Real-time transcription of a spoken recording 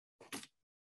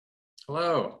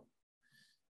Hello.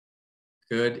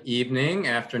 Good evening,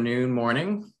 afternoon,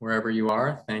 morning, wherever you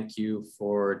are. Thank you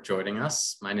for joining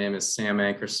us. My name is Sam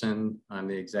Ankerson. I'm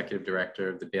the Executive Director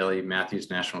of the Bailey Matthews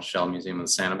National Shell Museum in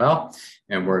Sanibel,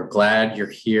 and we're glad you're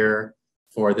here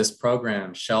for this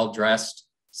program, Shell-Dressed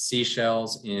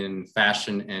Seashells in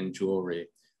Fashion and Jewelry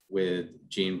with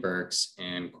Jean Burks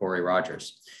and Kory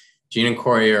Rogers. Jean and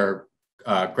Kory are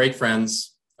great friends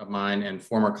of mine and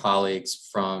former colleagues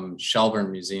from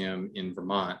Shelburne Museum in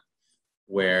Vermont,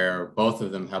 where both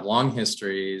of them have long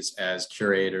histories as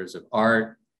curators of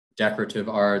art, decorative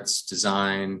arts,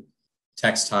 design,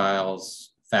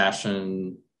 textiles,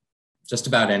 fashion, just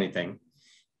about anything.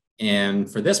 And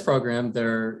for this program,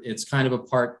 it's kind of a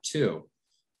part two.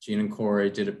 Jean and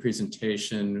Kory did a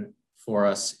presentation for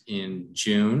us in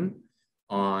June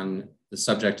on the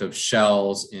subject of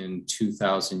shells in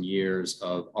 2,000 years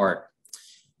of art.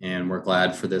 And we're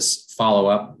glad for this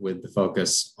follow-up with the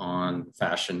focus on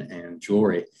fashion and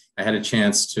jewelry. I had a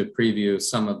chance to preview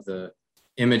some of the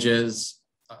images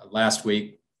last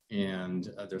week, and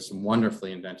there's some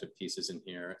wonderfully inventive pieces in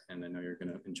here, and I know you're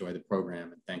going to enjoy the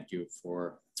program, and thank you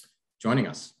for joining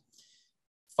us.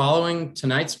 Following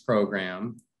tonight's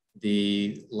program,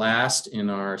 the last in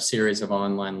our series of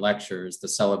online lectures, the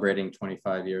Celebrating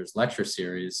 25 Years lecture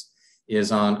series,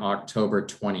 is on October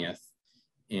 20th.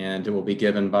 And it will be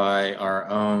given by our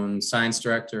own science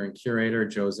director and curator,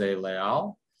 Jose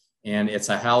Leal. And it's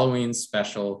a Halloween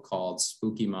special called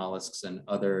Spooky Mollusks and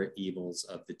Other Evils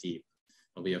of the Deep.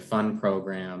 It'll be a fun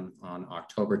program on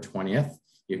October 20th.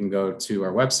 You can go to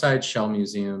our website,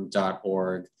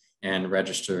 shellmuseum.org, and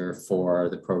register for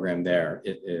the program there.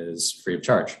 It is free of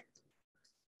charge.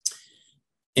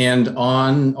 And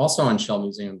also on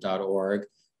shellmuseum.org,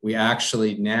 we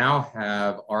actually now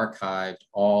have archived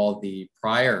all the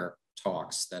prior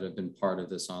talks that have been part of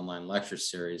this online lecture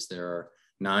series. There are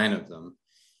 9 of them,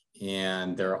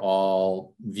 and they're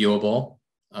all viewable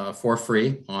for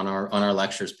free on our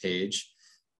lectures page.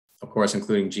 Of course,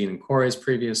 including Jean and Kory's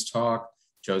previous talk,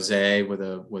 Jose with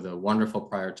a wonderful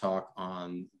prior talk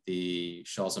on the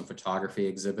Shells and Photography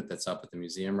exhibit that's up at the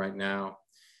museum right now.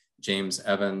 James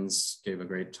Evans gave a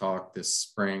great talk this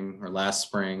spring or last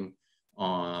spring.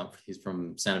 He's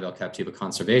from Sanibel Captiva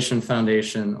Conservation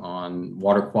Foundation on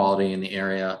water quality in the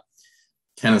area.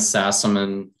 Kenneth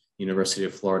Sassaman, University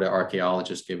of Florida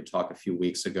archaeologist, gave a talk a few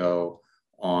weeks ago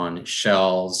on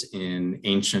shells in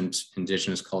ancient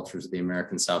indigenous cultures of the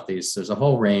American Southeast. There's a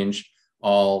whole range,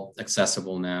 all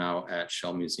accessible now at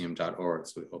shellmuseum.org.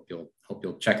 So we hope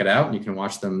you'll check it out, and you can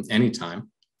watch them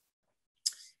anytime.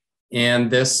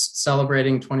 And this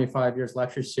Celebrating 25 Years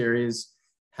lecture series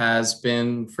has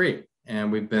been free.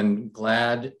 And we've been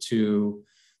glad to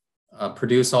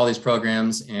produce all these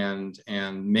programs and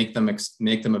make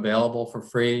them available for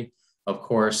free, of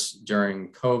course,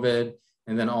 during COVID,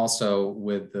 and then also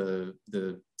with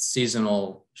the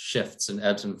seasonal shifts and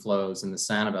ebbs and flows in the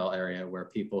Sanibel area, where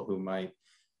people who might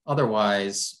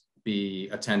otherwise be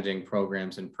attending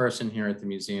programs in person here at the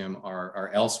museum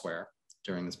are elsewhere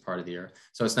during this part of the year.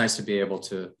 So it's nice to be able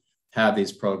to have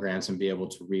these programs and be able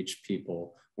to reach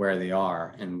people where they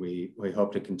are. And we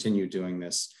hope to continue doing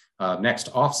this next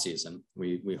off season.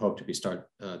 We hope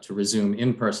to resume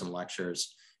in-person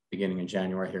lectures beginning in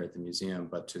January here at the museum,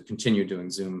 but to continue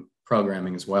doing Zoom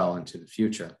programming as well into the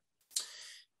future.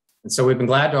 And so we've been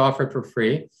glad to offer it for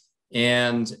free.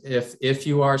 And if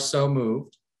you are so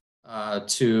moved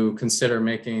to consider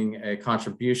making a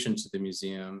contribution to the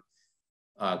museum,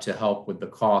 to help with the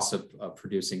cost of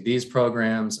producing these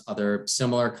programs, other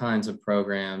similar kinds of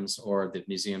programs, or the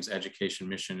museum's education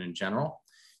mission in general.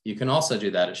 You can also do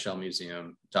that at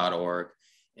shellmuseum.org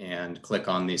and click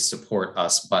on the Support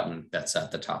Us button that's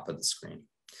at the top of the screen.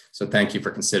 So thank you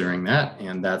for considering that.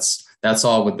 And that's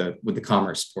all with the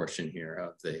commerce portion here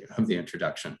of the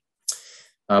introduction.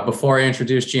 Before I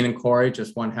introduce Jean and Kory,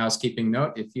 just one housekeeping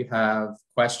note. If you have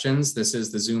questions, this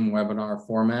is the Zoom webinar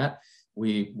format.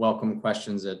 We welcome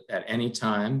questions at any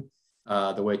time.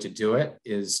 The way to do it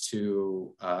is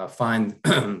to find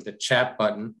the chat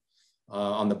button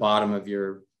on the bottom of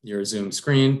your Zoom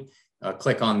screen,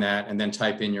 click on that, and then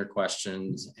type in your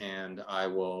questions, and I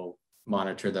will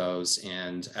monitor those.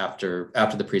 And after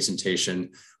the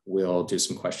presentation, we'll do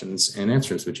some questions and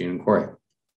answers with Jean and Kory.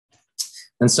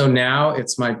 And so now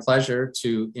it's my pleasure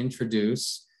to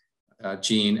introduce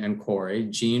Jean and Kory.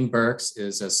 Jean Burks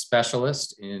is a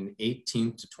specialist in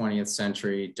 18th to 20th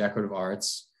century decorative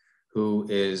arts, who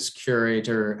is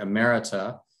Curator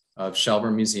Emerita of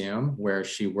Shelburne Museum, where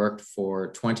she worked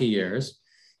for 20 years.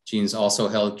 Jean's also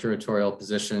held curatorial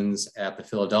positions at the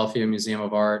Philadelphia Museum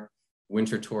of Art,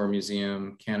 Winterthur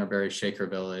Museum, Canterbury Shaker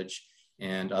Village,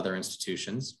 and other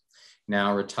institutions.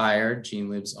 Now retired, Jean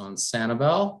lives on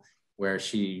Sanibel, where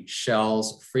she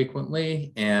shells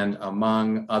frequently, and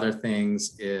among other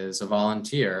things is a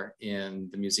volunteer in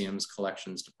the museum's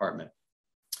collections department.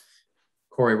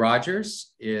 Kory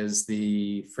Rogers is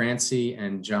the Francie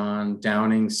and John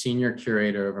Downing Senior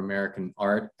Curator of American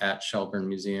Art at Shelburne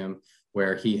Museum,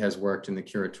 where he has worked in the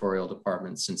curatorial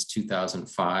department since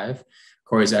 2005.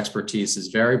 Kory's expertise is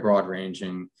very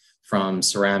broad-ranging, from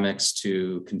ceramics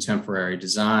to contemporary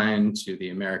design, to the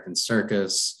American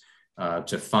circus,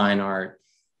 to fine art.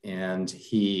 And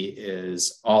he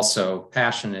is also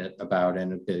passionate about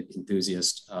and a big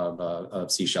enthusiast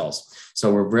of seashells.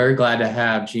 So we're very glad to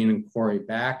have Jean and Kory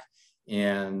back.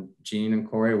 And Jean and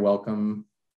Kory, welcome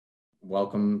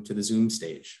to the Zoom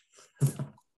stage.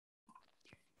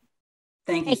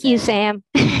 Thank you, Sam.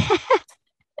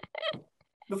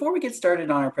 Before we get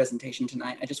started on our presentation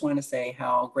tonight, I just want to say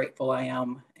how grateful I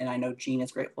am, and I know Jean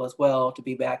is grateful as well, to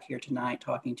be back here tonight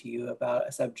talking to you about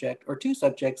a subject or two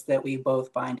subjects that we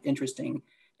both find interesting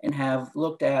and have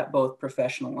looked at both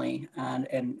professionally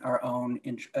and our own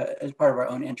as part of our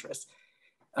own interests.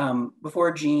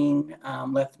 Before Jean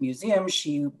left the museum,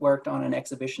 she worked on an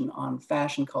exhibition on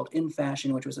fashion called In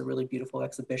Fashion, which was a really beautiful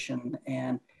exhibition.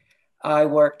 And I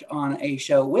worked on a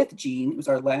show with Jean. It was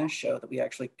our last show that we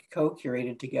actually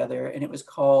co-curated together, and it was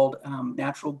called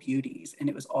Natural Beauties, and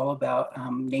it was all about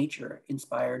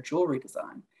nature-inspired jewelry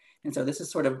design. And so this is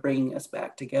sort of bringing us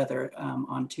back together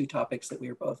on two topics that we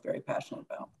are both very passionate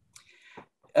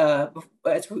about.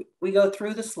 As we go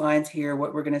through the slides here,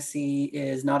 what we're going to see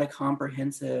is not a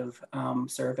comprehensive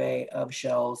survey of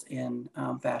shells in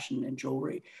fashion and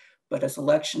jewelry, but a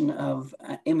selection of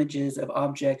images of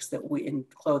objects that in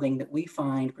clothing that we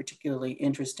find particularly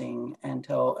interesting and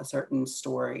tell a certain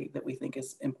story that we think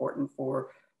is important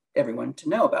for everyone to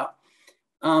know about.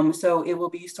 So it will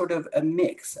be sort of a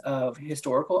mix of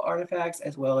historical artifacts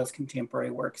as well as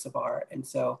contemporary works of art. And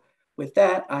so with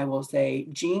that, I will say,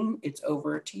 Jean, it's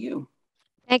over to you.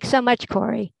 Thanks so much,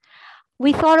 Kory.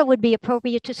 We thought it would be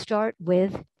appropriate to start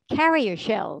with carrier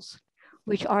shells,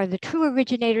 which are the true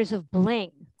originators of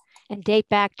bling and date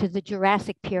back to the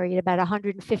Jurassic period, about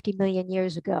 150 million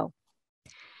years ago.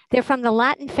 They're from the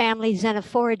Latin family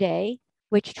Xenophoridae,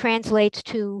 which translates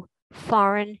to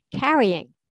foreign carrying.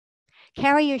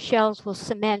 Carrier shells will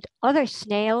cement other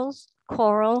snails,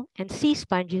 coral, and sea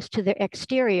sponges to their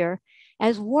exterior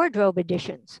as wardrobe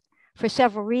additions for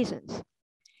several reasons.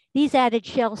 These added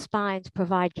shell spines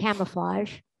provide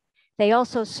camouflage. They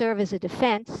also serve as a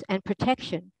defense and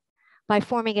protection by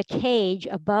forming a cage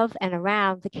above and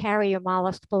around the carrier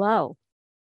mollusk below.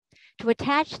 To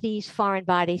attach these foreign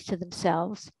bodies to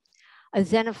themselves, a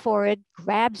xenophorid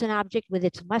grabs an object with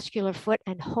its muscular foot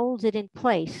and holds it in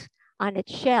place on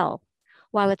its shell,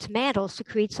 while its mantle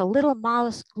secretes a little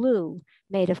mollusk glue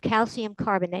made of calcium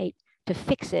carbonate to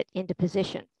fix it into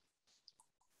position.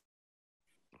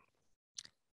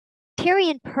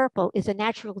 Tyrian purple is a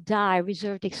natural dye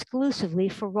reserved exclusively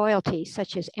for royalty,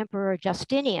 such as Emperor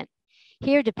Justinian,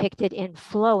 here depicted in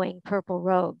flowing purple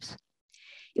robes.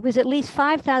 It was at least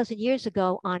 5,000 years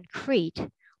ago on Crete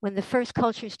when the first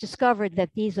cultures discovered that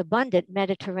these abundant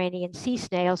Mediterranean sea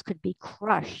snails could be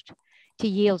crushed to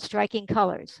yield striking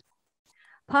colors.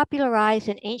 Popularized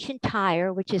in ancient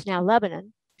Tyre, which is now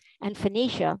Lebanon, and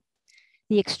Phoenicia,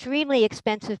 the extremely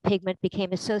expensive pigment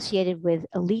became associated with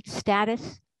elite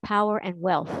status, power, and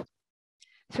wealth.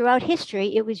 Throughout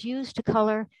history, it was used to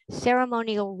color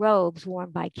ceremonial robes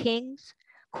worn by kings,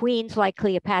 queens like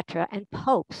Cleopatra, and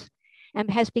popes, and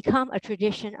has become a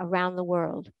tradition around the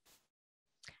world.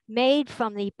 Made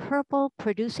from the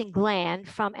purple-producing gland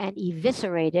from an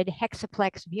eviscerated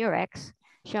Hexaplex murex,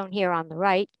 shown here on the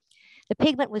right, the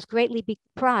pigment was greatly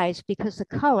prized because the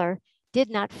color did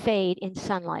not fade in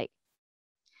sunlight.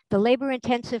 The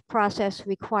labor-intensive process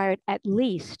required at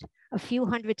least a few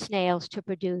hundred snails to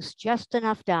produce just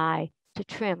enough dye to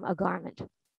trim a garment.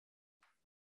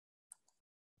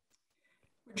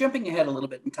 We're jumping ahead a little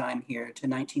bit in time here to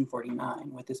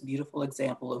 1949 with this beautiful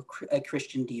example of a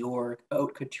Christian Dior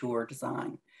haute couture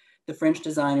design. The French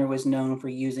designer was known for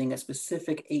using a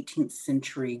specific 18th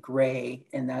century gray,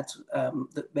 and that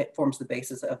forms the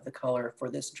basis of the color for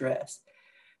this dress.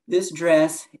 This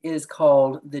dress is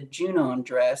called the Junon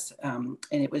dress, and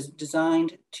it was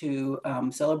designed to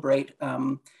celebrate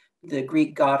the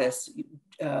Greek goddess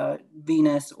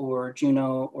Venus or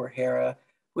Juno or Hera,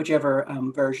 whichever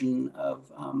version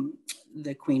of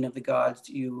the queen of the gods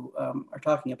you are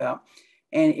talking about.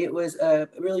 And it was a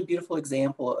really beautiful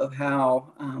example of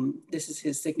how this is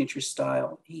his signature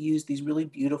style. He used these really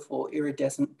beautiful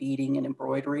iridescent beading and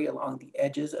embroidery along the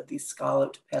edges of these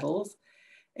scalloped petals.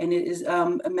 And it is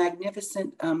a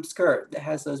magnificent skirt that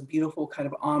has those beautiful kind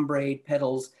of ombre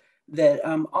petals that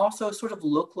also sort of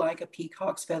look like a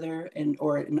peacock's feather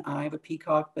or an eye of a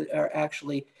peacock, but are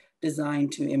actually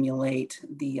designed to emulate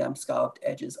the scalloped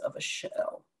edges of a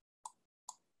shell.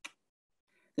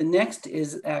 The next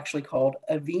is actually called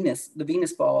the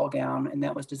Venus ball gown, and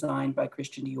that was designed by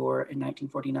Christian Dior in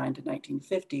 1949 to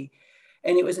 1950.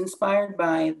 And it was inspired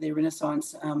by the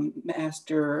Renaissance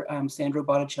master Sandro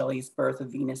Botticelli's Birth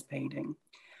of Venus painting.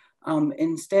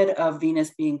 Instead of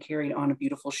Venus being carried on a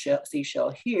beautiful seashell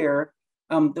here,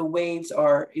 the waves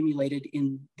are emulated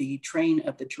in the train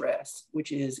of the dress,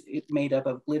 which is made up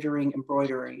of glittering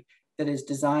embroidery that is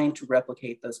designed to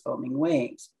replicate those foaming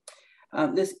waves.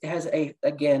 This has,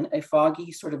 again, a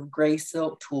foggy sort of gray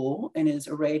silk tulle and is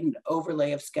arrayed in an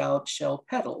overlay of scalloped shell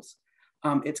petals.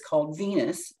 It's called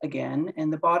Venus again,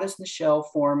 and the bodice and the shell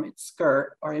form its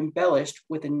skirt are embellished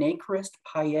with nacreous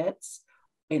paillettes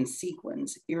and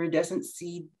sequins, iridescent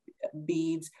seed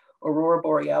beads, aurora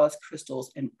borealis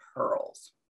crystals, and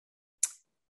pearls.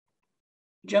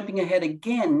 Jumping ahead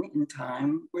again in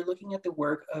time, we're looking at the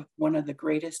work of one of the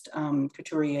greatest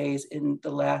couturiers in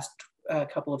the last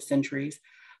couple of centuries,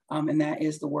 and that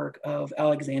is the work of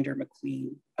Alexander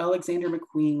McQueen. Alexander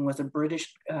McQueen was a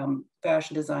British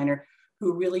fashion designer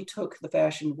who really took the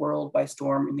fashion world by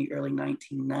storm in the early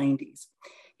 1990s.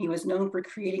 He was known for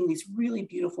creating these really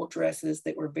beautiful dresses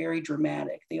that were very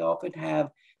dramatic. They often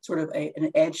have sort of an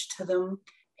edge to them,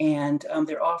 and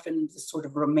they're often sort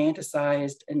of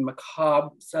romanticized and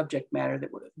macabre subject matter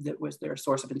that was their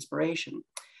source of inspiration.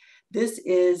 This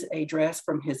is a dress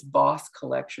from his Voss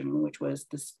collection, which was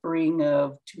the spring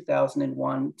of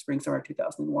 2001, spring-summer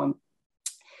 2001.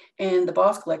 And the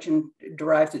Voss collection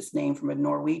derives its name from a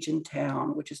Norwegian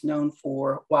town, which is known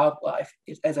for wildlife,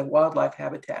 as a wildlife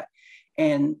habitat.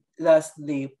 And thus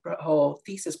the whole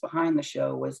thesis behind the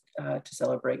show was to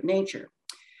celebrate nature.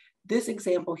 This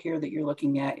example here that you're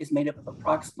looking at is made up of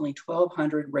approximately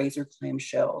 1,200 razor clam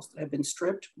shells that have been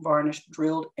stripped, varnished,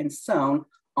 drilled, and sewn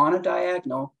on a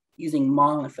diagonal using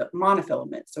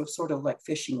monofilament, so sort of like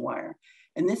fishing wire.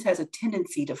 And this has a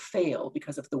tendency to fail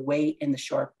because of the weight and the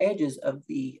sharp edges of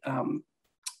the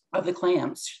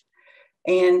clams.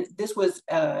 And this was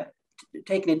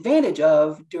taken advantage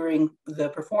of during the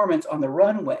performance on the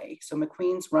runway. So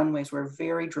McQueen's runways were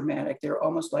very dramatic. They're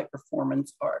almost like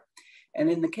performance art. And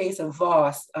in the case of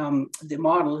Voss, the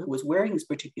model who was wearing this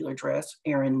particular dress,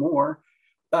 Erin Moore,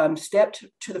 stepped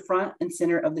to the front and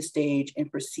center of the stage and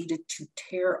proceeded to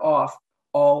tear off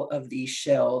all of these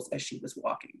shells as she was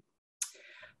walking.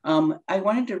 I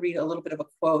wanted to read a little bit of a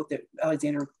quote that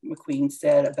Alexander McQueen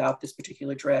said about this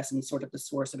particular dress and sort of the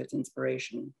source of its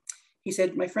inspiration. He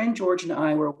said, "My friend George and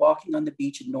I were walking on the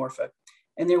beach in Norfolk,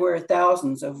 and there were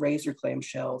thousands of razor clam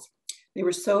shells. They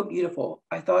were so beautiful,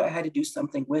 I thought I had to do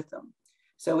something with them.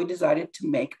 So we decided to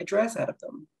make a dress out of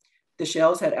them. The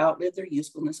shells had outlived their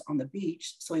usefulness on the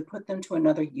beach, so we put them to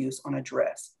another use on a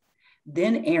dress.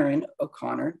 Then Erin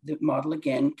O'Connor, the model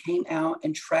again, came out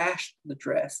and trashed the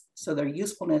dress, so their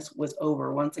usefulness was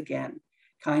over once again,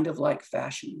 kind of like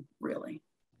fashion, really."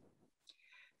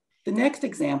 The next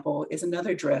example is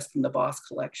another dress from the Voss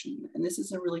collection, and this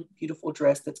is a really beautiful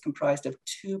dress that's comprised of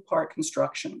two-part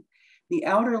construction. The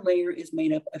outer layer is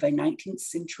made up of a 19th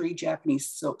century Japanese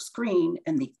silk screen,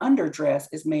 and the underdress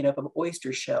is made up of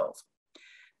oyster shells.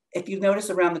 If you notice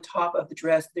around the top of the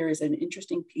dress, there is an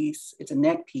interesting piece. It's a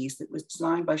neck piece that was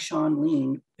designed by Sean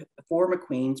Lean for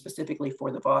McQueen, specifically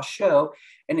for the Voss show,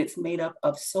 and it's made up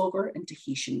of silver and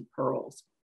Tahitian pearls.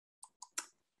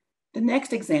 The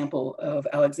next example of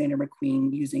Alexander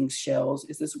McQueen using shells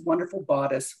is this wonderful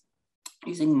bodice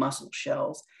using mussel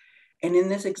shells. And in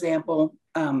this example,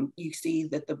 you see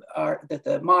that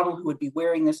the model who would be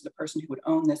wearing this, the person who would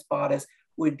own this bodice,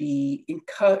 would be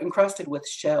encrusted with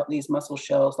these mussel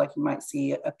shells like you might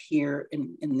see appear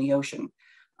in the ocean.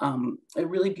 A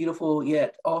really beautiful,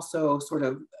 yet also sort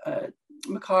of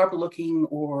macabre looking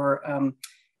or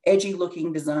edgy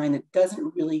looking design that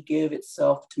doesn't really give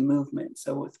itself to movement.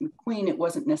 So with McQueen, it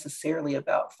wasn't necessarily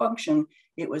about function,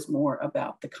 it was more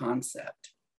about the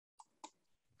concept.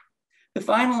 The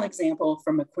final example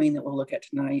from McQueen that we'll look at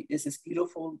tonight is this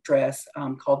beautiful dress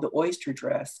called the Oyster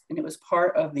Dress, and it was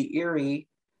part of the Erie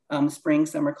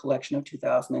Spring-Summer collection of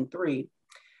 2003.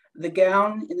 The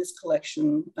gown in this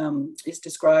collection is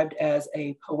described as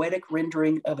a poetic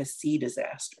rendering of a sea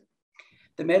disaster.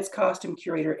 The Met's costume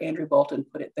curator, Andrew Bolton,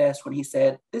 put it best when he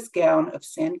said, "This gown of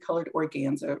sand-colored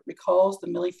organza recalls the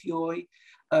millefeuille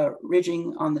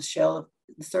ridging on the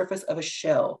surface of a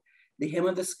shell. The hem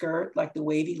of the skirt, like the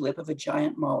wavy lip of a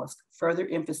giant mollusk, further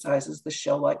emphasizes the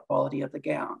shell-like quality of the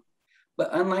gown. But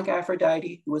unlike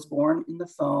Aphrodite, who was born in the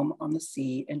foam on the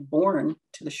sea and born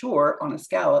to the shore on a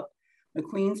scallop,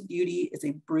 McQueen's beauty is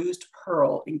a bruised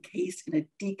pearl encased in a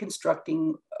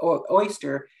deconstructing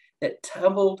oyster that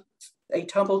tumbled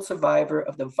survivor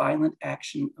of the violent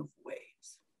action of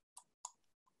waves.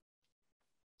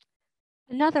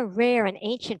 Another rare and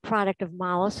ancient product of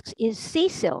mollusks is sea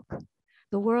silk,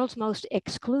 the world's most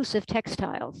exclusive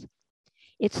textiles.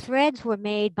 Its threads were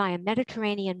made by a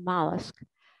Mediterranean mollusk,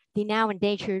 the now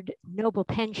endangered noble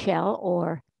pen shell,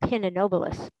 or Pinna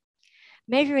nobilis.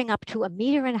 Measuring up to 1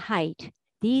 meter in height,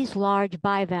 these large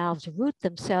bivalves root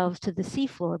themselves to the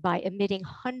seafloor by emitting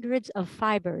hundreds of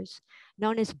fibers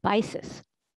known as byssus.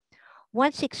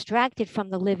 Once extracted from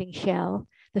the living shell,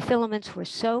 the filaments were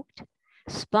soaked,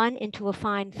 spun into a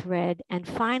fine thread, and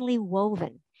finally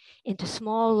woven into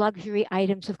small luxury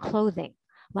items of clothing,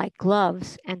 like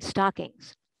gloves and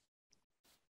stockings.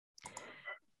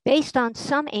 Based on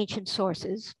some ancient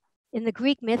sources, in the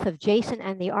Greek myth of Jason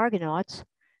and the Argonauts,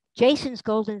 Jason's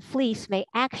golden fleece may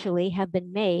actually have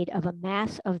been made of a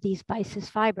mass of these byssus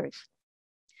fibers.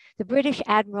 The British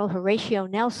Admiral Horatio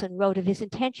Nelson wrote of his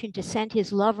intention to send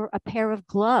his lover a pair of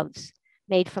gloves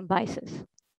made from byssus.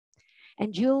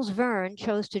 And Jules Verne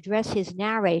chose to dress his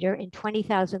narrator in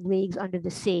 20,000 Leagues Under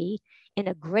the Sea in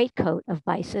a greatcoat of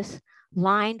byssus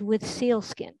lined with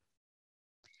sealskin.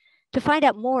 To find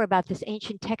out more about this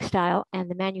ancient textile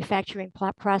and the manufacturing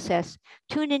process,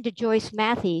 tune into Joyce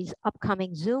Matthey's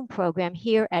upcoming Zoom program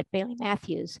here at Bailey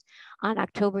Matthews on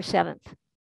October 7th.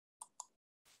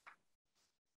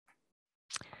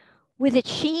 With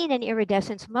its sheen and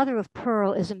iridescence, mother of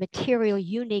pearl is a material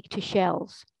unique to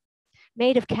shells.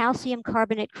 Made of calcium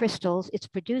carbonate crystals, it's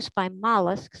produced by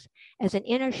mollusks as an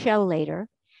inner shell layer,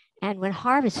 and when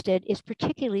harvested is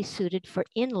particularly suited for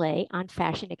inlay on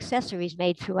fashion accessories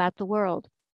made throughout the world.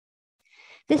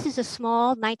 This is a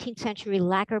small 19th century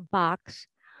lacquer box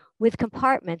with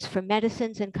compartments for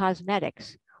medicines and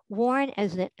cosmetics, worn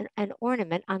as an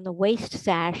ornament on the waist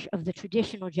sash of the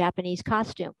traditional Japanese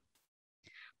costume.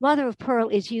 Mother of pearl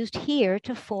is used here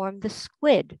to form the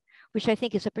squid, which I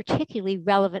think is a particularly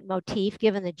relevant motif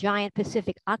given the giant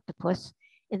Pacific octopus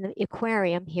in the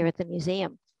aquarium here at the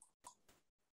museum.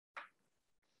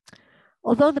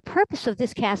 Although the purpose of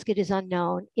this casket is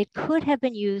unknown, it could have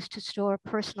been used to store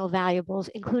personal valuables,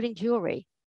 including jewelry.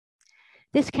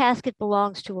 This casket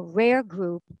belongs to a rare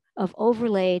group of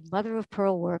overlaid mother of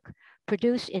pearl work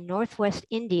produced in Northwest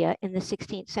India in the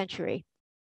 16th century.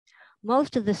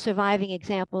 Most of the surviving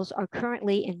examples are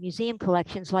currently in museum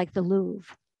collections like the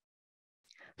Louvre.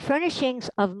 Furnishings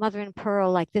of mother of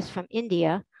pearl like this from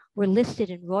India were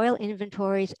listed in royal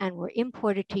inventories and were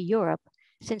imported to Europe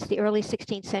since the early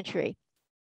 16th century.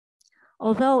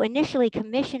 Although initially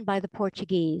commissioned by the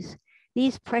Portuguese,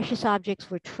 these precious objects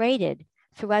were traded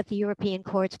throughout the European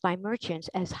courts by merchants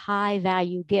as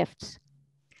high-value gifts.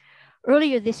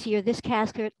 Earlier this year, this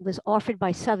casket was offered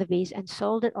by Sotheby's and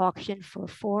sold at auction for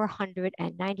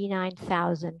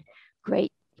 499,000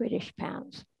 Great British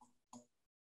pounds.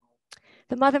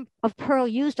 The mother of pearl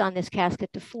used on this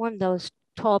casket to form those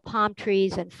tall palm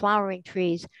trees and flowering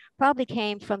trees probably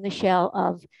came from the shell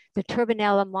of the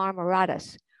Turbinella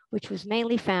marmoratus, which was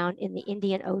mainly found in the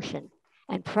Indian Ocean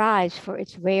and prized for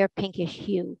its rare pinkish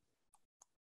hue.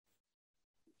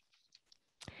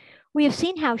 We have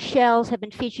seen how shells have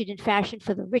been featured in fashion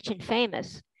for the rich and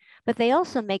famous, but they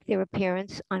also make their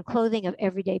appearance on clothing of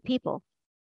everyday people.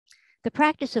 The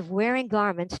practice of wearing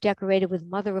garments decorated with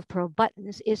mother of pearl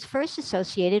buttons is first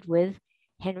associated with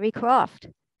Henry Croft,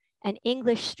 an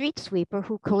English street sweeper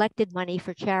who collected money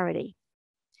for charity.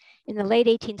 In the late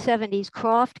 1870s,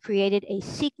 Croft created a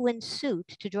sequin suit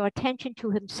to draw attention to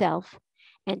himself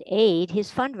and aid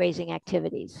his fundraising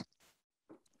activities.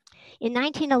 In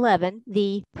 1911,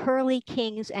 the Pearly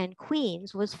Kings and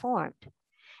Queens was formed,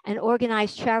 an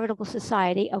organized charitable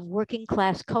society of working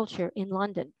class culture in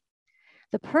London.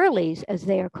 The Pearlies, as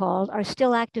they are called, are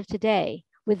still active today,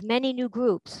 with many new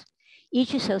groups,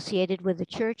 each associated with a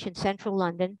church in central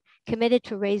London committed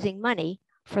to raising money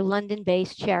for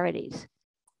London-based charities.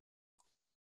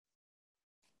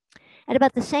 At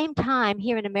about the same time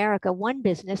here in America, one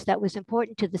business that was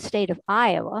important to the state of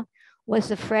Iowa was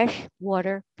the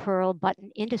freshwater pearl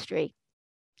button industry.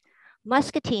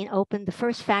 Muscatine opened the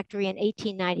first factory in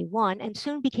 1891 and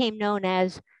soon became known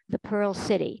as the Pearl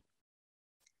City.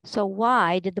 So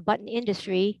why did the button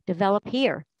industry develop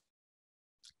here?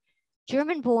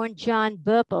 German-born John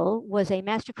Böppel was a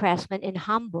master craftsman in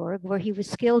Hamburg, where he was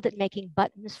skilled at making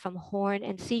buttons from horn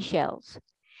and seashells.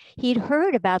 He'd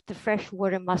heard about the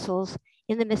freshwater mussels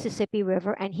in the Mississippi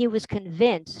River, and he was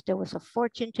convinced there was a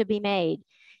fortune to be made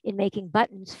in making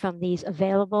buttons from these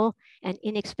available and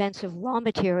inexpensive raw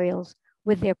materials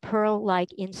with their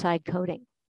pearl-like inside coating.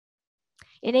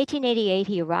 In 1888,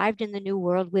 he arrived in the New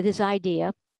World with his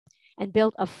idea and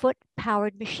built a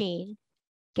foot-powered machine,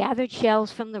 gathered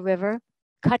shells from the river,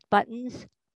 cut buttons,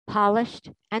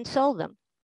 polished, and sold them.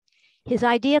 His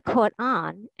idea caught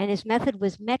on, and his method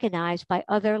was mechanized by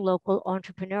other local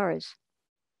entrepreneurs.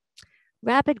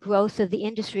 Rapid growth of the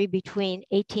industry between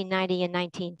 1890 and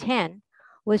 1910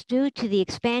 was due to the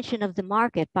expansion of the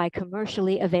market by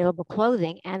commercially available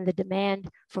clothing and the demand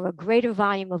for a greater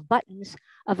volume of buttons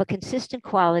of a consistent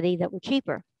quality that were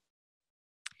cheaper.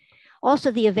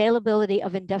 Also, the availability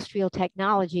of industrial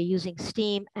technology using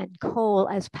steam and coal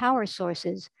as power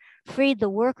sources freed the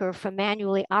worker from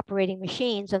manually operating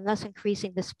machines and thus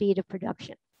increasing the speed of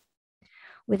production.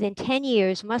 Within 10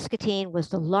 years, Muscatine was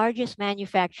the largest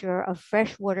manufacturer of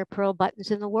freshwater pearl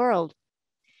buttons in the world.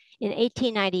 In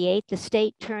 1898, the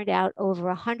state turned out over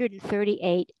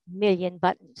 138 million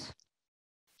buttons.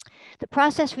 The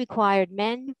process required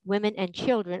men, women, and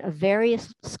children of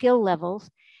various skill levels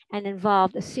and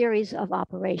involved a series of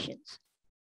operations.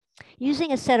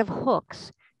 Using a set of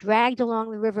hooks dragged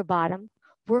along the river bottom,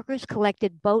 workers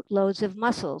collected boatloads of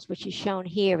mussels, which is shown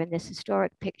here in this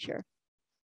historic picture.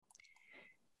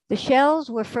 The shells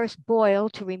were first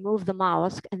boiled to remove the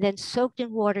mollusk and then soaked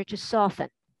in water to soften,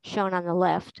 shown on the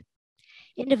left.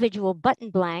 Individual button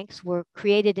blanks were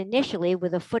created initially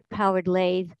with a foot-powered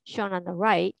lathe, shown on the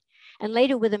right, and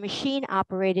later with a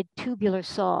machine-operated tubular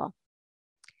saw.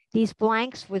 These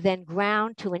blanks were then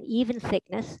ground to an even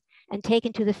thickness and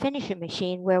taken to the finishing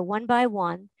machine where one by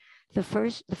one, the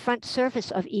front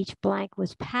surface of each blank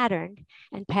was patterned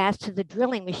and passed to the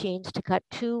drilling machines to cut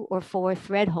 2 or 4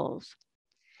 thread holes.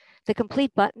 The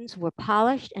complete buttons were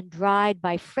polished and dried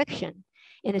by friction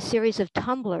in a series of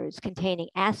tumblers containing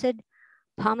acid,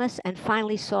 pumice, and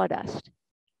finally sawdust.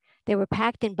 They were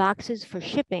packed in boxes for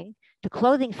shipping to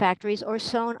clothing factories or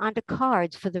sewn onto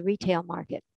cards for the retail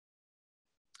market.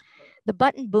 The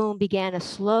button boom began a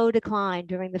slow decline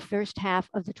during the first half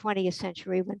of the 20th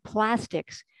century when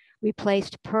plastics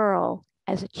replaced pearl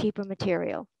as a cheaper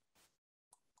material.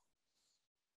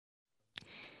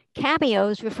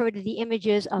 Cameos refer to the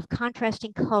images of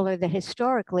contrasting color that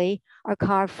historically are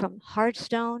carved from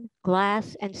hardstone,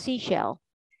 glass, and seashell.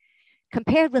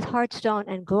 Compared with hardstone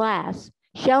and glass,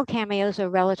 shell cameos are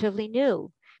relatively new,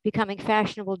 becoming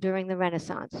fashionable during the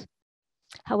Renaissance.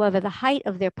 However, the height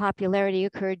of their popularity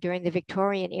occurred during the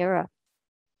Victorian era.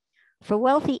 For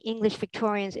wealthy English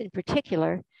Victorians in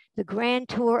particular, the grand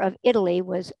tour of Italy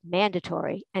was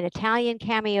mandatory, and Italian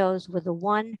cameos were the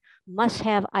one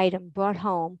must-have item brought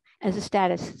home as a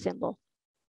status symbol.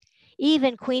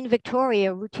 Even Queen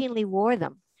Victoria routinely wore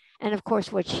them, and of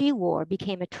course what she wore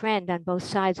became a trend on both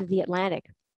sides of the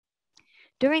Atlantic.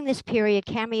 During this period,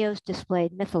 cameos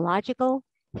displayed mythological,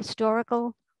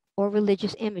 historical, or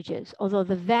religious images, although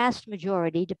the vast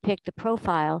majority depict the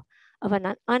profile of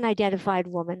an unidentified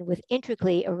woman with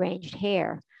intricately arranged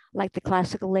hair, like the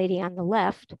classical lady on the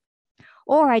left,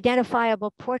 or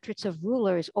identifiable portraits of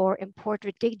rulers or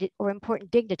important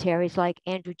dignitaries like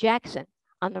Andrew Jackson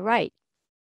on the right.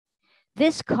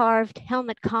 This carved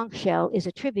helmet conch shell is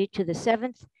a tribute to the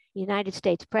 7th United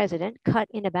States president, cut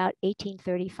in about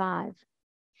 1835.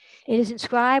 It is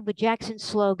inscribed with Jackson's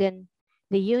slogan,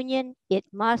 "The Union, it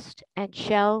must and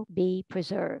shall be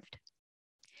preserved."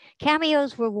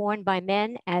 Cameos were worn by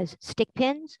men as stick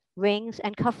pins, rings,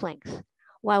 and cufflinks,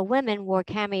 while women wore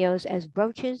cameos as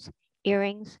brooches,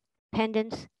 earrings,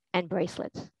 pendants, and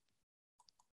bracelets.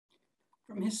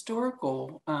 From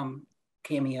historical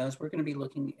cameos, we're going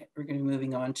to be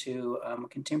moving on to a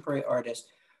contemporary artist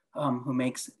who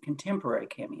makes contemporary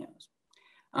cameos.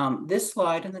 This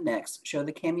slide and the next show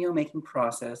the cameo making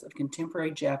process of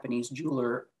contemporary Japanese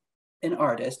jeweler and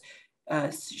artist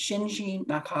Shinji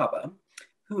Nakaba,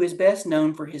 who is best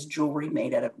known for his jewelry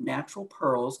made out of natural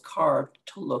pearls carved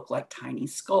to look like tiny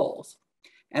skulls.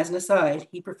 As an aside,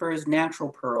 he prefers natural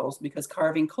pearls because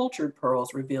carving cultured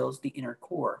pearls reveals the inner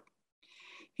core.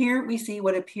 Here we see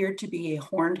what appeared to be a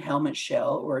horned helmet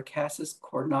shell, or a Cassis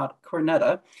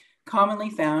cornuta, commonly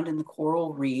found in the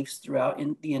coral reefs throughout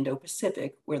the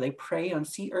Indo-Pacific, where they prey on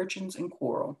sea urchins and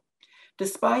coral.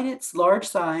 Despite its large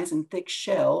size and thick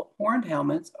shell, horned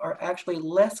helmets are actually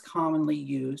less commonly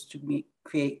used to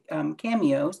create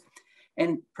cameos,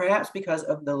 and perhaps because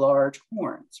of the large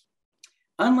horns.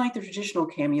 Unlike the traditional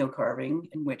cameo carving,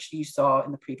 in which you saw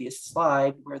in the previous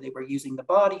slide, where they were using the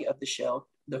body of the shell,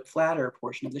 the flatter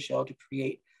portion of the shell, to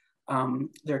create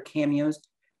their cameos,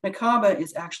 Nakaba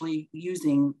is actually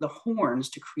using the horns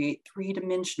to create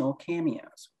three-dimensional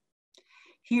cameos.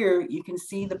 Here you can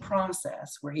see the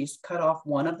process where he's cut off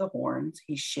one of the horns,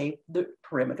 he's shaped the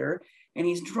perimeter, and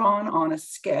he's drawn on a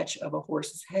sketch of a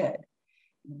horse's head.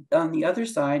 On the other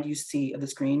side of the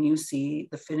screen, you see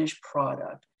the finished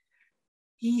product.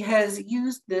 He has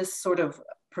used this sort of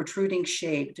protruding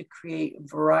shape to create a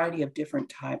variety of different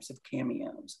types of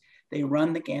cameos. They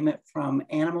run the gamut from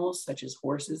animals such as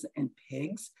horses and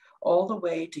pigs, all the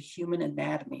way to human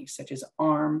anatomy, such as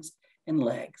arms and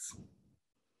legs.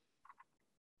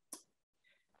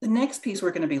 The next piece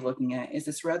we're going to be looking at is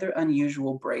this rather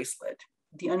unusual bracelet.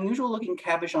 The unusual looking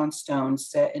cabochon stones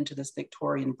set into this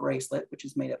Victorian bracelet, which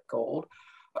is made of gold,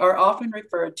 are often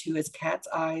referred to as cat's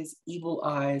eyes, evil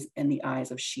eyes, and the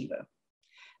eyes of Shiva.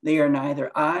 They are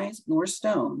neither eyes nor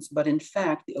stones, but in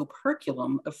fact the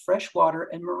operculum of freshwater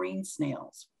and marine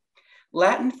snails.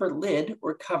 Latin for lid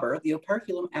or cover, the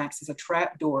operculum acts as a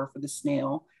trap door for the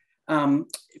snail,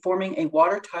 forming a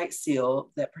watertight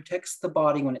seal that protects the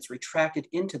body when it's retracted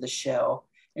into the shell,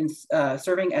 and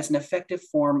serving as an effective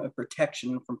form of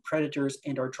protection from predators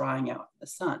and or drying out in the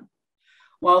sun.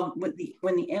 While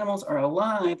when the animals are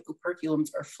alive, operculums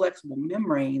are flexible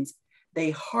membranes.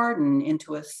 They harden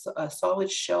into a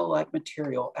solid shell-like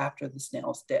material after the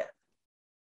snail's death.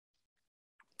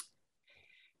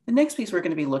 The next piece we're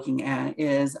going to be looking at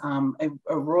is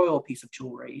a royal piece of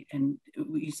jewelry. And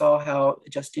we saw how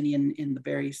Justinian in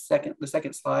the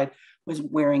second slide was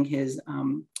wearing his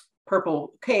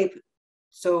purple cape.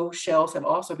 So shells have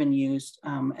also been used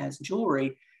as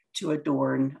jewelry to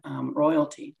adorn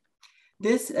royalty.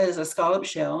 This is a scallop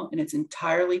shell, and it's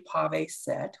entirely pave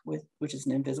set, which is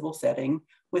an invisible setting,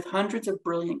 with hundreds of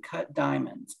brilliant cut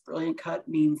diamonds. Brilliant cut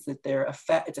means that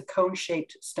it's a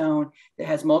cone-shaped stone that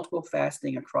has multiple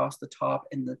faceting across the top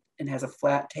and has a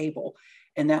flat table.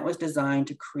 And that was designed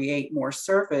to create more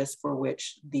surface for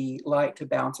which the light to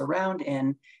bounce around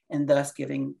in, and thus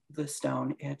giving the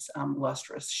stone its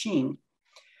lustrous sheen.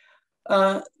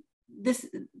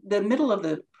 The middle of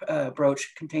the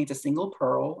brooch contains a single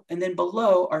pearl, and then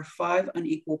below are 5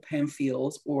 unequal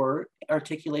pamphils or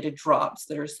articulated drops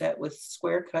that are set with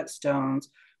square cut stones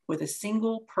with a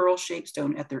single pearl-shaped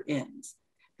stone at their ends.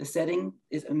 The setting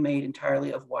is made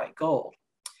entirely of white gold.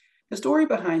 The story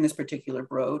behind this particular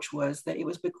brooch was that it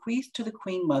was bequeathed to the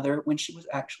Queen Mother when she was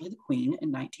actually the Queen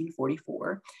in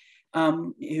 1944,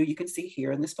 who you can see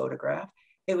here in this photograph.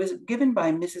 It was given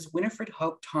by Mrs. Winifred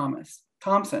Hope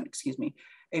Thompson,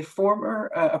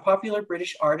 a popular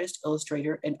British artist,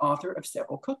 illustrator, and author of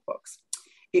several cookbooks.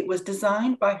 It was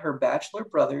designed by her bachelor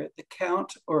brother,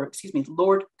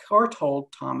 Lord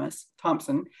Courtauld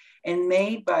Thompson, and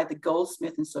made by the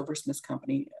Goldsmith and Silversmiths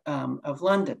Company of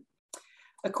London.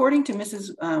 According to Mrs.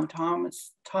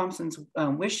 Thompson's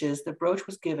wishes, the brooch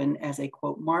was given as a,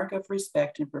 quote, mark of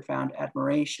respect and profound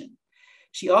admiration.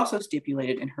 She also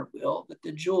stipulated in her will that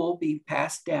the jewel be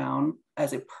passed down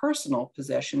as a personal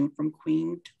possession from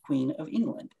Queen to Queen of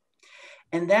England.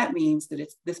 And that means that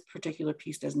this particular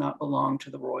piece does not belong to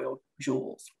the royal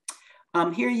jewels.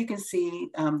 Here you can see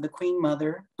the Queen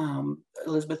Mother,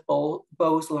 Elizabeth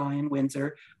Bowes-Lyon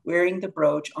Windsor, wearing the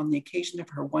brooch on the occasion of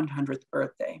her 100th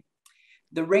birthday.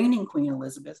 The reigning Queen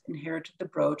Elizabeth inherited the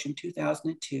brooch in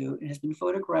 2002 and has been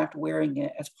photographed wearing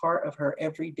it as part of her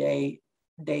everyday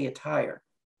attire.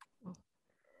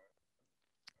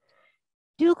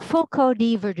 Duke Fulco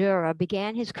di Verdura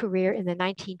began his career in the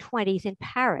 1920s in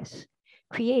Paris,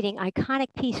 creating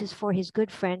iconic pieces for his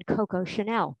good friend Coco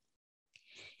Chanel.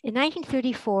 In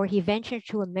 1934, he ventured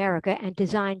to America and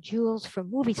designed jewels for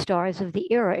movie stars of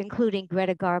the era, including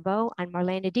Greta Garbo and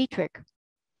Marlene Dietrich.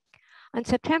 On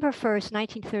September 1st,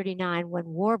 1939, when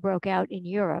war broke out in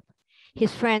Europe,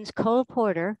 his friends Cole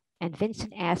Porter and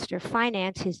Vincent Astor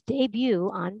financed his debut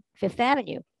on Fifth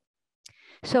Avenue.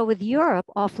 So with Europe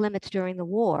off limits during the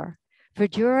war,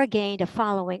 Verdura gained a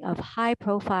following of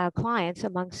high-profile clients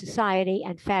among society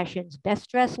and fashion's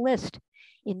best-dressed list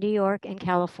in New York and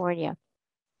California.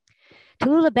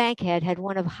 Tallulah Bankhead had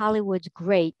one of Hollywood's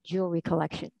great jewelry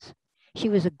collections. She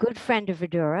was a good friend of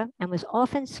Verdura and was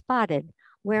often spotted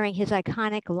wearing his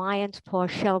iconic lion's paw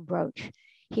shell brooch,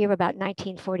 here about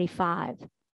 1945.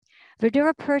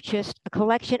 Verdura purchased a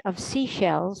collection of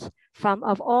seashells from,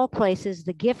 of all places,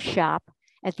 the gift shop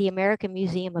at the American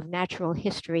Museum of Natural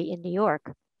History in New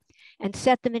York, and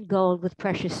set them in gold with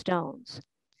precious stones.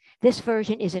 This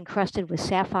version is encrusted with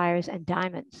sapphires and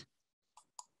diamonds.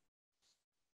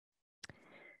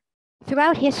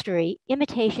 Throughout history,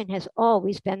 imitation has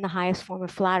always been the highest form of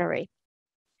flattery.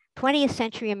 20th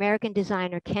century American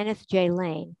designer Kenneth J.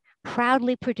 Lane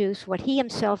proudly produced what he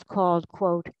himself called,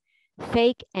 quote,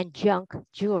 fake and junk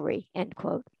jewelry, end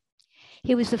quote.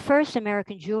 He was the first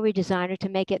American jewelry designer to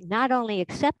make it not only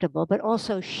acceptable, but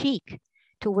also chic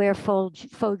to wear faux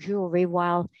jewelry,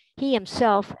 while he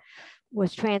himself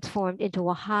was transformed into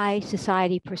a high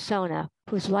society persona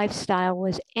whose lifestyle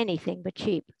was anything but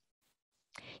cheap.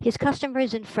 His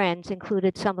customers and friends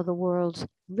included some of the world's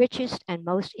richest and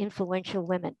most influential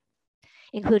women,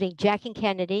 including Jackie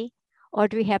Kennedy,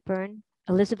 Audrey Hepburn,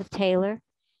 Elizabeth Taylor,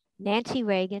 Nancy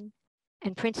Reagan,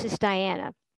 and Princess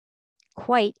Diana.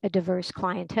 Quite a diverse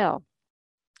clientele.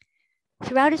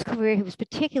 Throughout his career, he was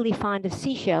particularly fond of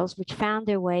seashells, which found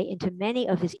their way into many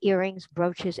of his earrings,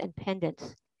 brooches, and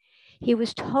pendants. He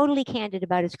was totally candid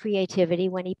about his creativity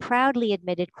when he proudly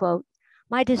admitted, quote,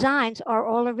 "My designs are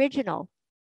all original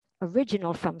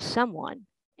from someone,"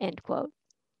 end quote.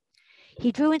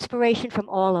 He drew inspiration from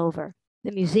all over,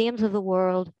 the museums of the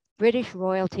world, British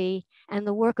royalty, and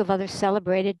the work of other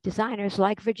celebrated designers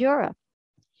like Verdura.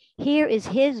 Here is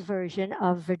his version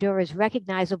of Verdura's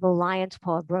recognizable lion's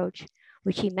paw brooch,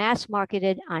 which he mass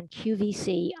marketed on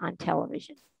QVC on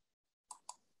television.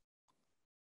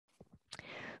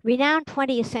 Renowned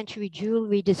 20th century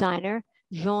jewelry designer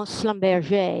Jean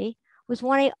Schlumberger was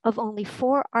one of only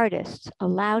 4 artists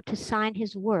allowed to sign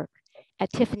his work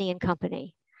at Tiffany &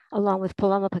 Company, along with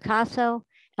Paloma Picasso,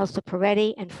 Elsa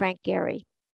Peretti, and Frank Gehry.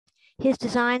 His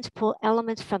designs pull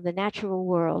elements from the natural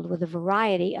world with a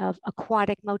variety of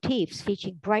aquatic motifs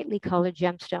featuring brightly colored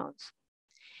gemstones.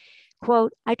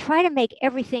 Quote, "I try to make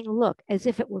everything look as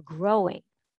if it were growing,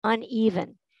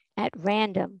 uneven, at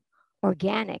random,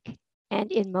 organic,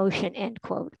 and in motion," end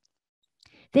quote.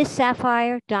 This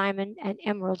sapphire, diamond, and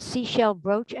emerald seashell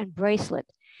brooch and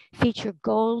bracelet feature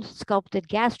gold sculpted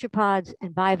gastropods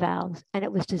and bivalves, and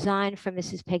it was designed for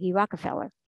Mrs. Peggy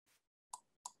Rockefeller.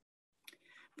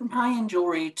 From high-end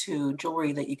jewelry to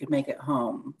jewelry that you could make at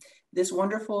home, this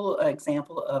wonderful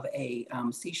example of a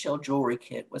seashell jewelry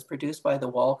kit was produced by the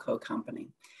Walco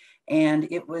Company.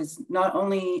 And it was not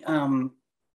only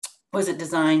was it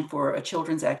designed for a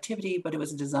children's activity, but it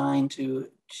was designed to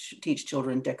teach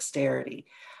children dexterity.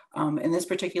 In this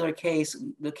particular case,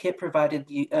 the kit provided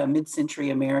mid-century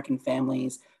American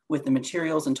families with the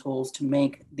materials and tools to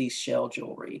make these shell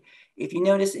jewelry. If you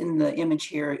notice in the image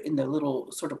here, in the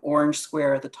little sort of orange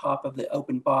square at the top of the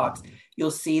open box,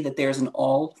 you'll see that there's an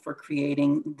awl for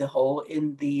creating the hole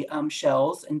in the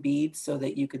shells and beads so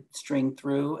that you could string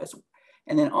through.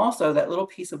 And then also that little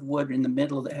piece of wood in the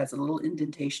middle that has a little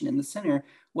indentation in the center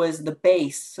was the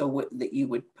base so that you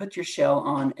would put your shell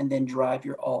on and then drive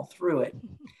your awl through it.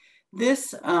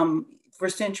 This, for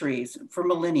centuries, for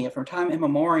millennia, from time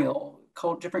immemorial,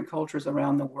 different cultures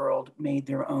around the world made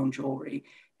their own jewelry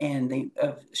and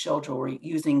shell jewelry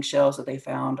using shells that they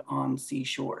found on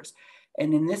seashores.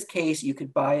 And in this case, you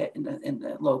could buy it in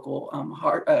the local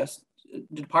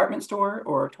department store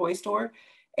or toy store,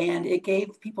 and it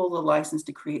gave people the license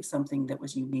to create something that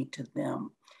was unique to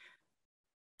them.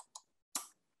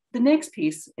 The next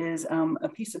piece is a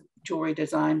piece of jewelry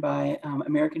designed by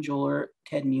American jeweler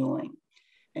Ted Muelling.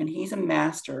 And he's a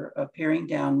master of paring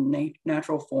down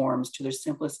natural forms to their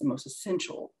simplest and most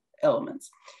essential elements.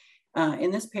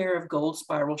 In this pair of gold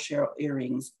spiral shell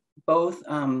earrings, both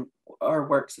are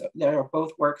works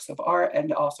of art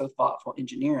and also thoughtful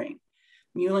engineering.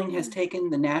 Muelling has taken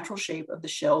the natural shape of the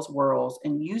shell's whorls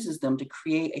and uses them to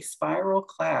create a spiral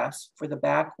clasp for the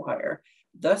back wire,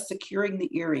 thus securing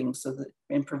the earrings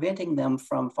and preventing them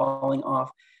from falling off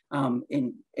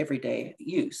in everyday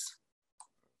use.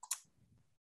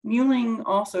 Muelling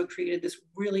also created this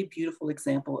really beautiful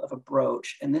example of a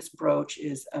brooch, and this brooch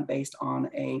is based on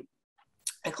a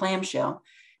clamshell.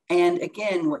 And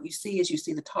again, what you see is you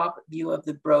see the top view of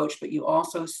the brooch, but you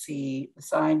also see the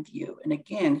side view. And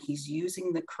again, he's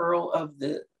using the curl of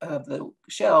the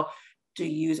shell to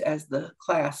use as the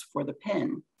clasp for the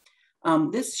pin.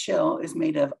 This shell is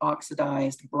made of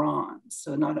oxidized bronze,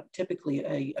 so not typically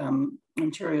a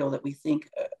material that we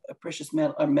think a precious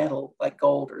metal like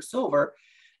gold or silver.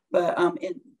 But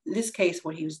in this case,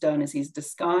 what he's done is he's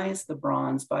disguised the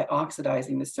bronze by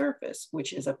oxidizing the surface,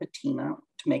 which is a patina,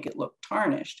 to make it look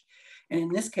tarnished. And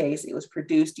in this case, it was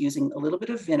produced using a little bit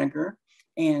of vinegar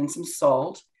and some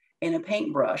salt and a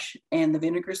paintbrush. And the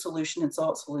vinegar solution and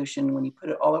salt solution, when you put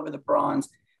it all over the bronze,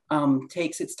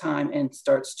 takes its time and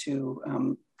starts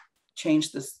to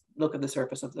change the look of the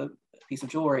surface of the piece of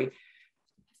jewelry.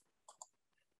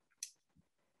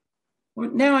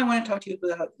 Now I want to talk to you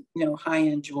about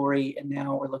high-end jewelry, and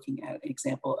now we're looking at an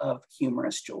example of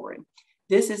humorous jewelry.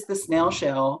 This is the snail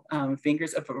shell,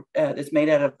 fingers of it's made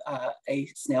out of a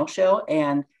snail shell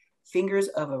and fingers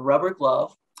of a rubber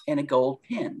glove and a gold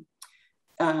pin.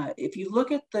 If you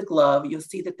look at the glove, you'll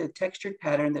see that the textured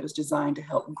pattern that was designed to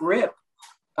help grip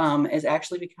has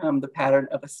actually become the pattern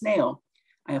of a snail.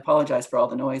 I apologize for all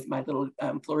the noise. My little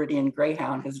Floridian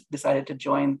greyhound has decided to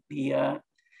join the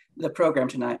program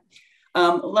tonight.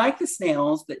 Like the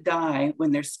snails that die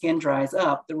when their skin dries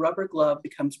up, the rubber glove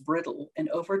becomes brittle and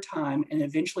over time and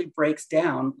eventually breaks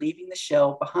down, leaving the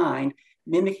shell behind,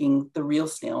 mimicking the real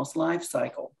snail's life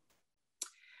cycle.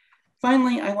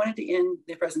 Finally, I wanted to end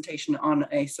the presentation on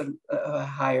a sort of a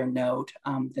higher note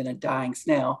than a dying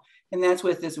snail, and that's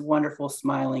with this wonderful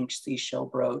smiling seashell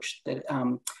brooch that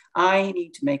I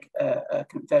need to make a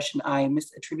confession. I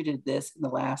misattributed this in the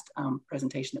last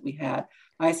presentation that we had.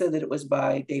 I said that it was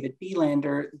by David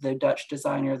Bielander, the Dutch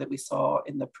designer that we saw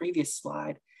in the previous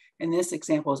slide. And this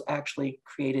example is actually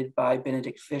created by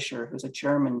Benedict Fischer, who's a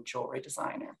German jewelry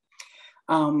designer.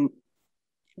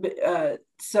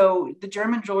 So the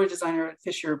German jewelry designer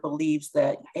Fischer believes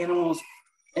that an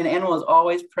animal is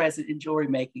always present in jewelry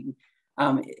making,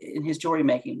 in his jewelry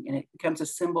making, and it becomes a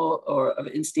symbol of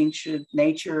instinctive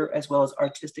nature as well as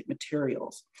artistic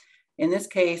materials. In this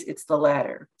case, it's the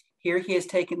latter. Here he has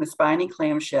taken the spiny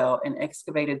clamshell and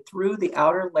excavated through the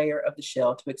outer layer of the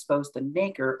shell to expose the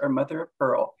nacre or mother of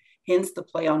pearl, hence the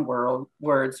play on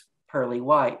words pearly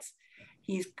whites.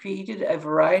 He's created a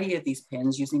variety of these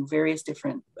pins using various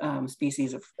different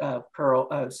species of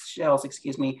shells,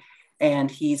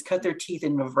 and he's cut their teeth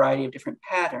in a variety of different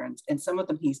patterns, and some of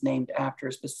them he's named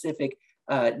after specific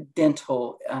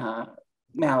dental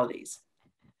maladies.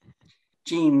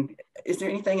 Jean, is there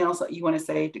anything else that you want to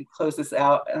say to close this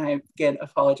out? And I again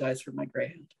apologize for my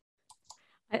greyhound.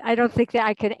 I don't think that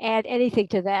I can add anything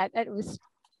to that. That was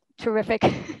terrific.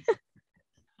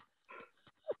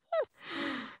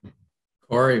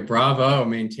 Kory, bravo,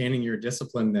 maintaining your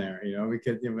discipline there. You know, we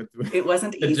could, it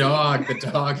wasn't the easy. The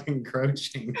dog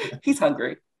encroaching. He's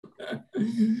hungry.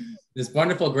 This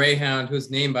wonderful greyhound, whose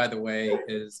name, by the way,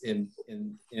 is in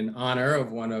honor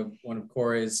of one of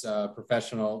Kory's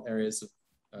professional areas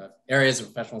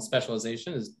of professional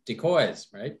specialization, is decoys,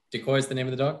 right? Decoy is the name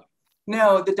of the dog?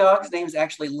 No, the dog's name is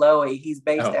actually Lowy. He's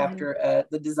based after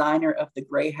the designer of the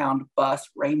Greyhound bus,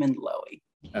 Raymond Lowy.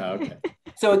 Oh, okay.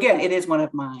 So again, it is one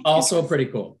of mine. Also pretty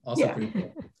cool. Pretty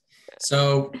cool.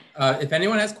 So if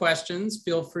anyone has questions,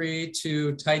 feel free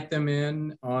to type them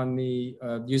in on the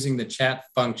using the chat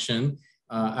function.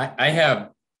 I have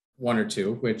one or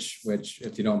two, which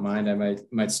if you don't mind, I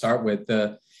might start with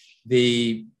to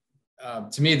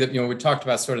me, we talked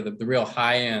about sort of the real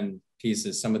high end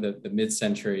pieces. Some of the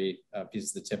mid-century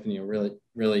pieces of Tiffany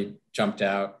really jumped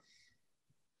out.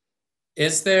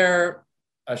 Is there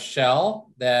a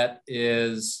shell that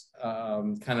is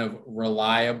kind of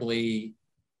reliably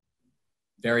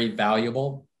very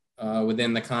valuable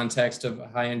within the context of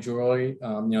high-end jewelry?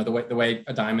 The way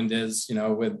a diamond is,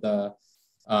 with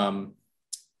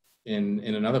in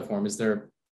another form. Is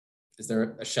there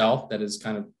a shell that is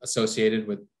kind of associated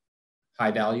with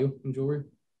high value in jewelry?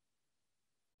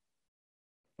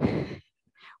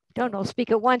 Don't know, speak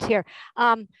at once here.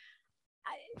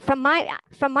 From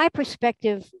my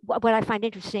perspective, what I find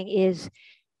interesting is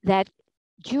that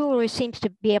jewelry seems to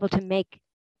be able to make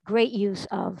great use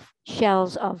of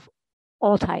shells of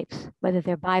all types, whether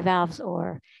they're bivalves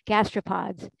or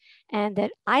gastropods, and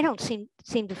that I don't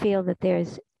seem to feel that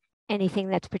there's anything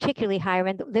that's particularly higher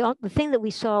end. The thing that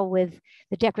we saw with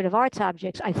the decorative arts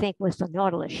objects, I think, was the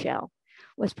Nautilus shell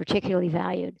was particularly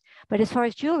valued. But as far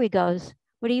as jewelry goes,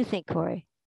 what do you think, Kory?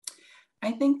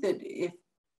 I think that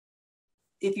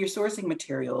if you're sourcing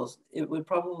materials, it would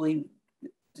probably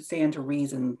stand to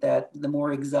reason that the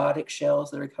more exotic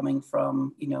shells that are coming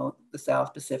from, the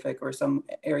South Pacific or some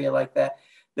area like that,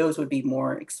 those would be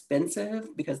more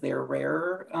expensive because they are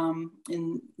rarer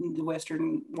in the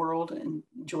Western world and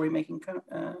jewelry making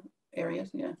areas.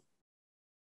 Yeah.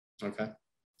 Okay.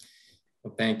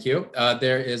 Well, thank you.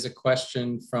 There is a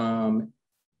question from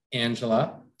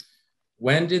Angela.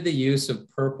 When did the use of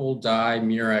purple dye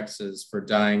murexes for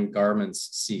dyeing garments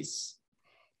cease?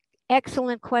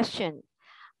 Excellent question.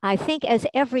 I think, as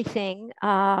everything,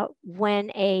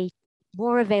 when a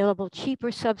more available,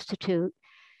 cheaper substitute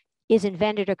is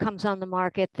invented or comes on the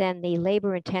market, then the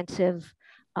labor-intensive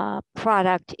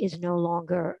product is no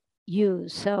longer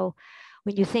used. So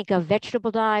when you think of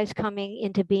vegetable dyes coming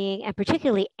into being, and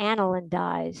particularly aniline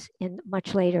dyes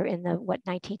much later in the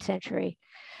 19th century,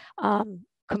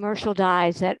 commercial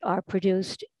dyes that are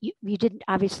produced, you didn't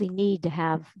obviously need to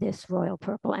have this royal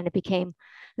purple, and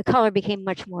the color became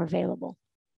much more available.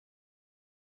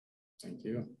 Thank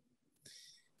you.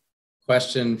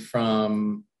 Question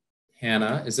from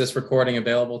Hannah. Is this recording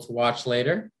available to watch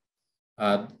later?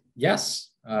 Yes.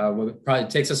 Well, it probably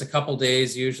takes us a couple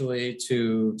days usually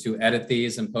to edit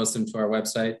these and post them to our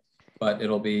website. but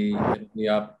it'll be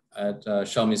up at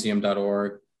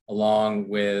shellmuseum.org along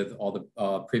with all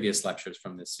the previous lectures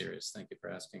from this series. Thank you for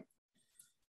asking.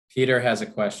 Peter has a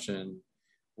question.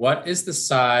 What is the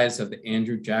size of the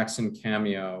Andrew Jackson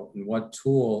cameo and what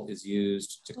tool is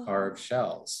used to carve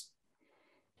shells?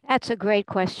 That's a great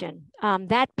question.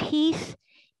 That piece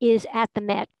is at the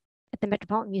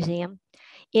Metropolitan Museum.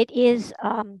 It is,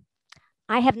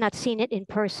 I have not seen it in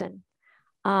person,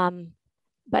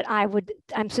 but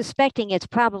I'm suspecting it's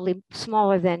probably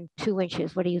smaller than 2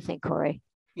 inches. What do you think, Kory?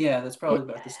 Yeah, that's probably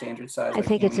about the standard size. I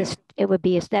think it would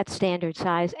be that standard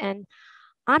size. And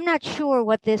I'm not sure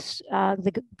what this,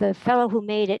 the fellow who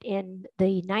made it in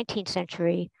the 19th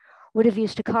century would have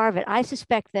used to carve it. I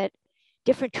suspect that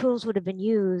different tools would have been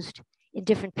used in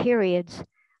different periods,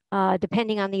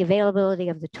 depending on the availability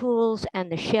of the tools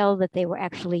and the shell that they were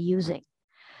actually using.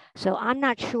 So I'm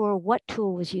not sure what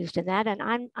tool was used in that, and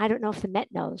I don't know if the Met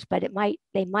knows, but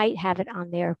they might have it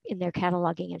on in their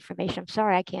cataloging information. I'm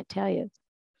sorry, I can't tell you.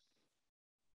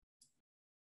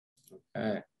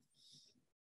 Okay.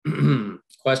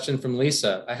 Question from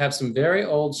Lisa. I have some very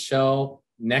old shell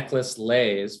necklace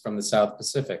leis from the South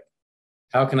Pacific.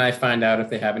 How can I find out if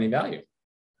they have any value?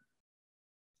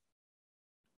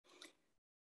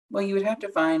 Well, you would have to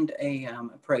find a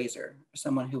appraiser,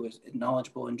 someone who is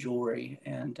knowledgeable in jewelry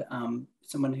and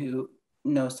someone who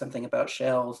knows something about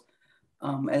shells.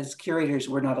 As curators,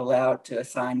 we're not allowed to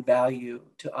assign value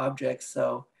to objects,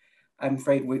 so I'm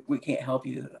afraid we can't help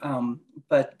you.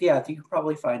 But yeah, you can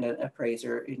probably find an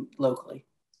appraiser locally.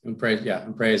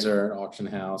 Appraiser, auction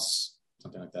house,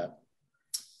 something like that.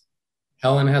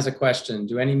 Helen has a question.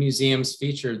 Do any museums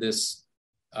feature this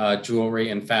jewelry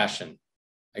in fashion?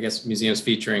 I guess museums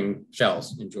featuring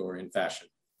shells in jewelry and fashion.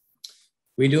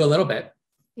 We do a little bit,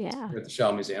 yeah, with the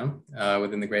Shell Museum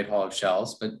within the Great Hall of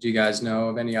Shells, but do you guys know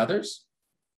of any others?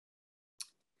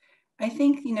 I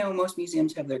think, most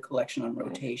museums have their collection on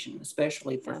rotation,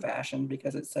 especially for fashion,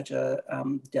 because it's such a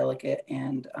delicate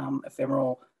and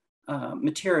ephemeral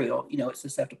material. It's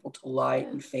susceptible to light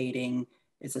and fading.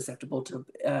 It's susceptible to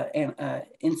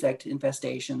insect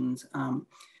infestations.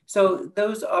 So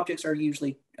those objects are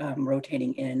usually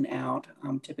rotating in and out,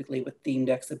 typically with themed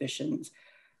exhibitions.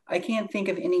 I can't think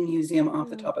of any museum off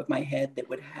the top of my head that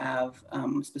would have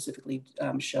specifically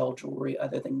shell jewelry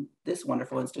other than this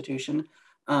wonderful institution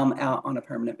out on a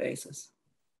permanent basis.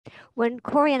 When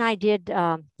Kory and I did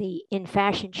the In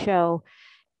Fashion show,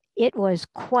 it was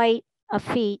quite a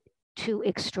feat to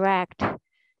extract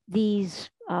these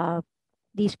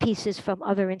pieces from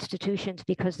other institutions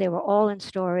because they were all in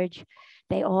storage.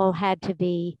 They all had to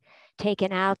be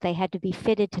taken out. They had to be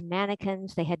fitted to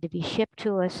mannequins. They had to be shipped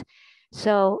to us.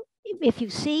 So if you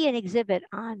see an exhibit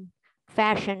on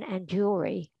fashion and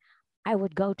jewelry, I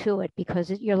would go to it because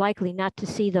you're likely not to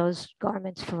see those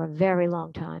garments for a very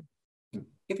long time.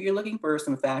 If you're looking for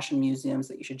some fashion museums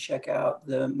that you should check out,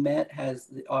 the Met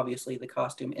has obviously the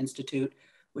Costume Institute,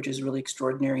 which is really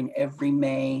extraordinary. And every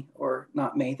May, or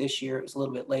not May this year, it was a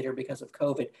little bit later because of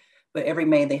COVID, but every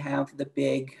May they have the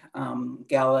big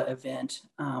gala event.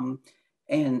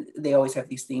 And they always have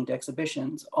these themed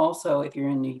exhibitions. Also, if you're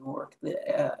in New York, the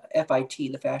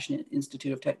FIT, the Fashion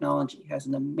Institute of Technology, has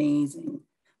an amazing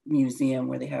museum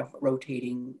where they have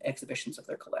rotating exhibitions of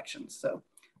their collections. So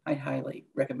I highly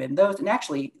recommend those. And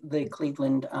actually, the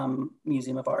Cleveland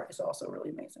Museum of Art is also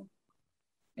really amazing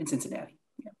in Cincinnati.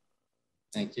 Yeah.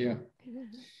 Thank you.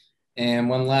 And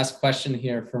one last question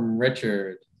here from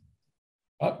Richard.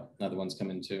 Oh, another one's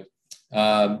coming too.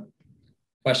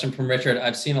 Question from Richard.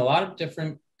 I've seen a lot of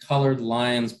different colored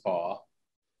lion's paw,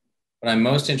 but I'm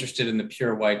most interested in the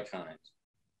pure white kind.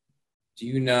 Do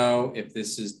you know if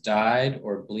this is dyed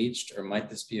or bleached, or might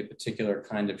this be a particular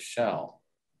kind of shell?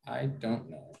 I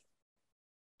don't know.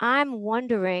 I'm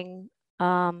wondering,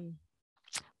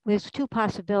 there's two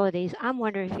possibilities. I'm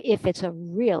wondering if it's a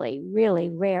really, really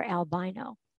rare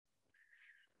albino.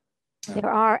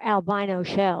 There are albino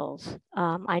shells.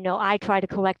 I know I try to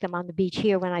collect them on the beach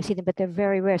here when I see them, but they're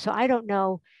very rare. So I don't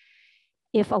know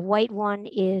if a white one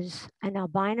is an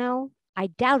albino. I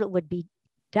doubt it would be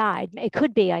dyed. It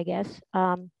could be, I guess.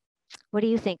 What do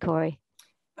you think, Kory?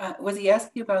 Was he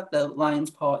asking about the lion's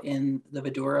paw in the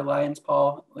Vidura lion's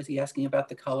paw? Was he asking about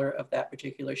the color of that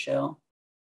particular shell?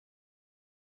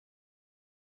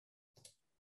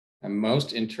 I'm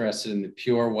most interested in the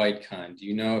pure white kind. Do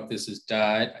you know if this is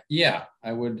dyed? Yeah,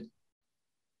 I would.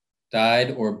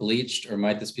 Dyed or bleached, or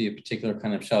might this be a particular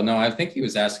kind of shell? No, I think he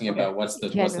was asking about what's the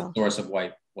source of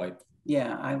white.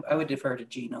 Yeah, I would defer to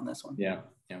Jean on this one. Yeah.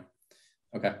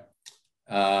 Okay.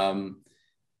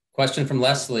 Question from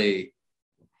Leslie.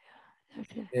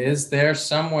 Okay. Is there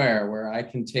somewhere where I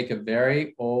can take a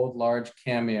very old, large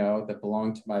cameo that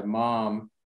belonged to my mom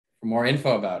for more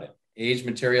info about it? Age,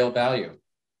 material, value.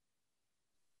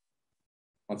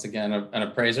 Once again, an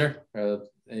appraiser.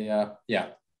 Yeah.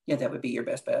 Yeah, that would be your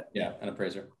best bet. Yeah, an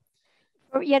appraiser.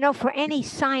 Or, you know, for any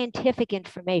scientific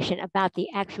information about the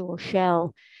actual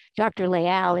shell, Dr.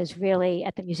 Leal is really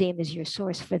at the museum is your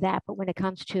source for that. But when it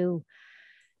comes to,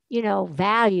 you know,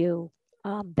 value,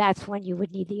 that's when you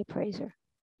would need the appraiser.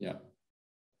 Yeah.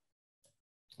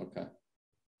 Okay.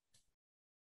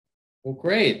 Well,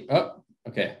 great. Oh,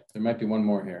 okay. There might be one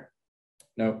more here.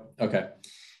 Nope. Okay.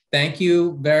 Thank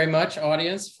you very much,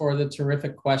 audience, for the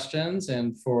terrific questions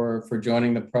and for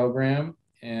joining the program.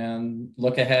 And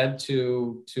look ahead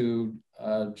to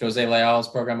Jose Leal's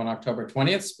program on October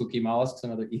 20th, Spooky Mollusks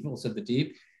and Other Evils of the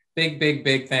Deep.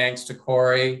 Big thanks to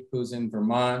Kory, who's in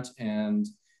Vermont, and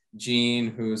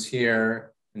Jean, who's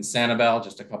here in Sanibel,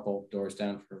 just a couple doors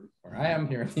down from where I am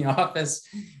here in the office,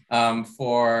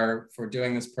 for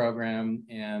doing this program.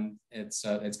 And it's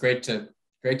great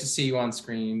to see you on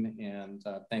screen, and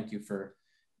thank you for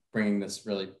bringing this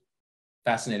really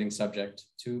fascinating subject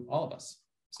to all of us.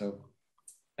 So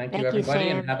thank you, everybody,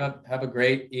 and have a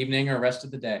great evening or rest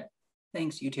of the day.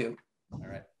 Thanks, you too. All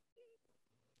right.